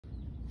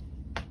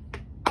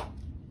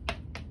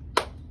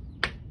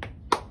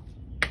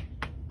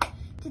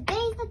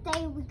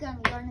Today we're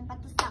gonna learn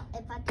about the cell.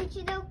 If I teach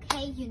it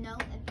okay, you know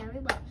it very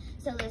well.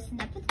 So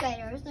listen up with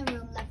graders, no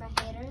room left for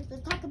haters.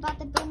 Let's talk about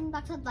the building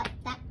blocks of life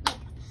that make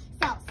us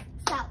cells.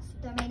 Cells,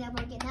 they're made of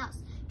organelles.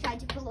 Try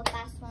to pull a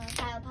fast one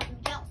style popping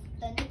gels.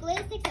 The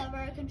nucleus takes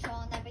over control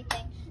and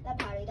everything.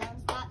 The party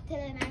don't stop till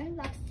the memory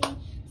box scene.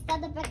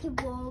 Instead of vacuum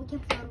wall, we can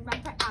float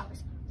around for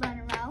hours. Run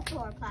around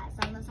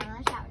chloroplasts on the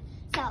sunlight shower.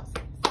 Cells,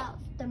 cells,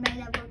 they're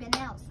made of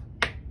organelles.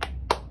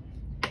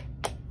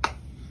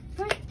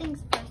 First things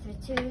first, there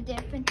are two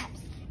different types.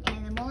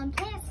 Animal and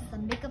plant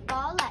system make up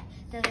all life.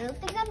 The little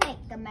things that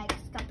make the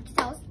microscopic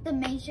cells. The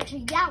main structure,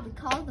 yeah, we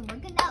call them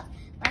organelles.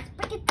 Let's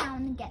break it down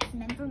and get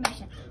some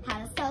information.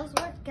 How the cells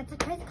work, gets a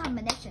crazy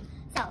combination.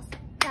 Cells,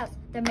 cells,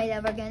 they're made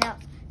of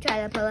organelles.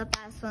 Try to pull it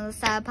fast when the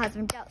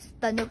cytoplasm gels.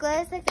 The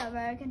nucleus takes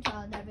over,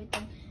 controls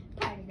everything.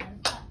 Party down,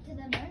 up to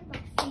the nerve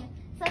box.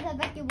 So the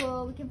vacuum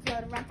wall, we can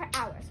float around for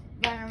hours.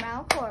 Run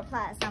around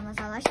chloroplasts on the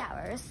sunlight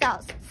shower.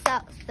 Cells,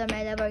 cells, they're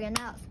made of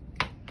organelles.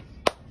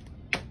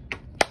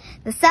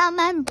 The cell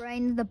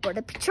membrane is the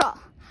border patrol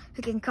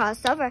who can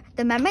cross over.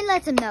 The membrane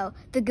lets them know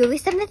the gooey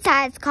stuff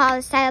inside is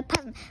called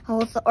cytoplasm.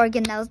 Holds the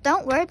organelles,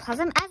 don't worry,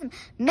 plasmasm.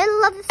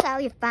 Middle of the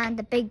cell, you find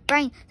the big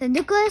brain. The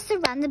nucleus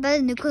surrounded by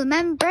the nuclear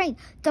membrane.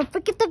 Don't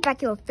forget the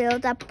vacuole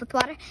filled up with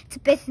water. It's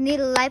basically need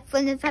life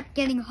when it's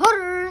getting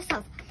hotter.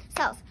 Cells,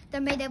 cells,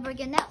 they're made of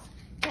organelles.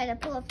 Try to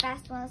pull it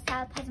fast when the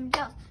cytoplasm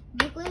gels.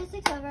 Nucleus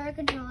takes over,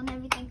 controlling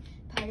everything.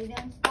 Party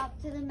don't stop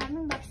till the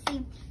membrane box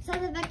scene. So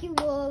the vacuum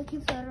wall can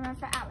float around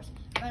for hours.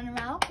 Run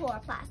around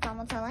chloroplasts,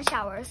 almost on the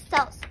showers.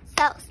 Cells,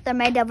 cells, they're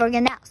made of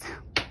organelles.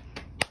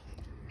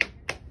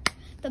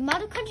 The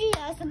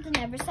mitochondria is something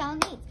every cell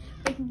needs.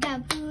 Breaking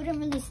down food and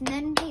releasing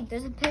energy.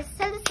 There's a piece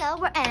of the cell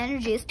where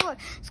energy is stored.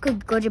 It's good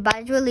to go to your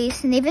body to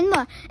release and even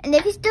more. And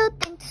if you still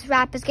think this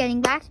rap is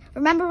getting whacked,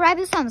 remember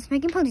ribosomes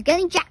making proteins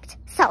getting jacked.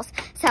 Cells,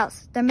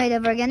 cells, they're made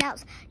of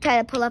organelles. Try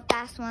to pull up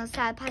fast when the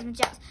cytoplasm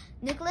gels.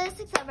 Nucleus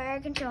takes over,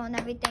 controlling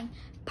everything.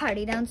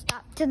 Party don't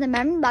stop till the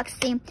membrane box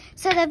scene.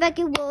 So the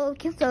vacuum wall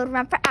can float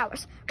around for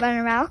hours. Run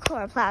around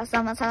chloroplasts,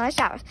 almost on the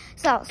showers.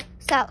 Cells,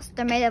 cells,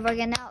 they're made of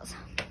organelles.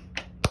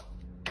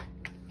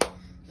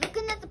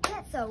 Looking at the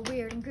plant so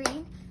weird and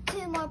green.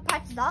 Two more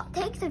parts is all it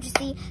takes, don't you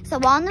see? So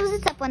all knows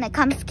it's up when it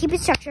comes to keep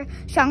its structure.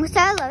 Stronger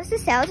cellulose, the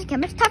cells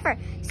become much tougher.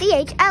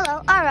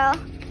 CHLORO.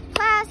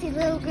 Classy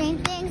little green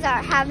things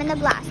are having a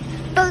blast.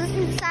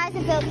 Photosynthesize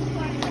and build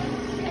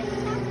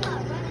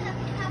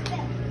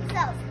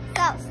cells,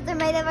 cells, they're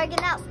made of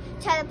organelles.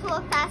 Try to pull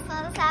it fast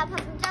on the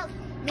cytoplasm gels.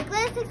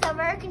 Nucleus takes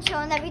over,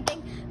 controlling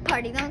everything.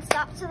 Party don't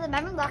stop till the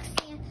membrane box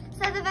scene.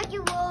 So the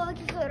vacuum wall, we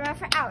can float around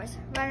for hours.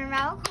 Run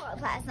around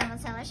chloroplasts on the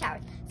sunlight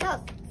showers.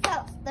 Cells,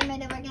 cells, they're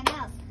made of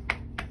organelles.